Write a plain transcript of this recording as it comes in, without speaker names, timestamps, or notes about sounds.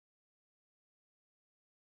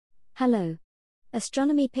Hello.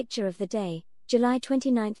 Astronomy picture of the day, July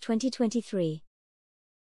 29, 2023.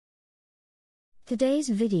 Today's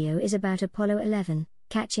video is about Apollo 11,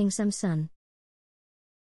 catching some sun.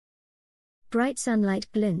 Bright sunlight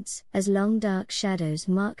glints as long dark shadows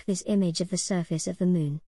mark this image of the surface of the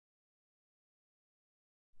moon.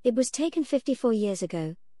 It was taken 54 years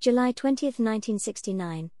ago, July 20,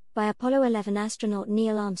 1969, by Apollo 11 astronaut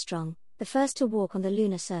Neil Armstrong, the first to walk on the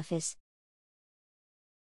lunar surface.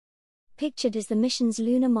 Pictured is the mission's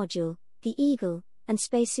lunar module, the Eagle, and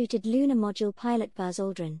spacesuited lunar module pilot Buzz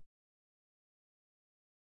Aldrin.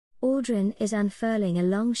 Aldrin is unfurling a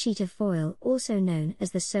long sheet of foil, also known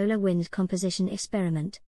as the solar wind composition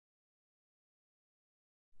experiment.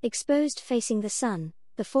 Exposed facing the sun,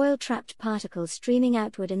 the foil trapped particles streaming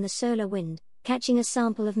outward in the solar wind, catching a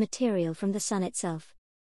sample of material from the sun itself.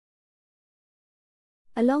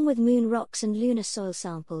 Along with moon rocks and lunar soil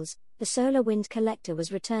samples, the solar wind collector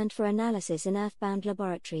was returned for analysis in earthbound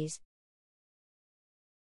laboratories.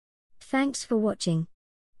 Thanks for watching.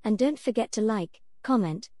 And don't forget to like,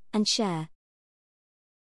 comment, and share.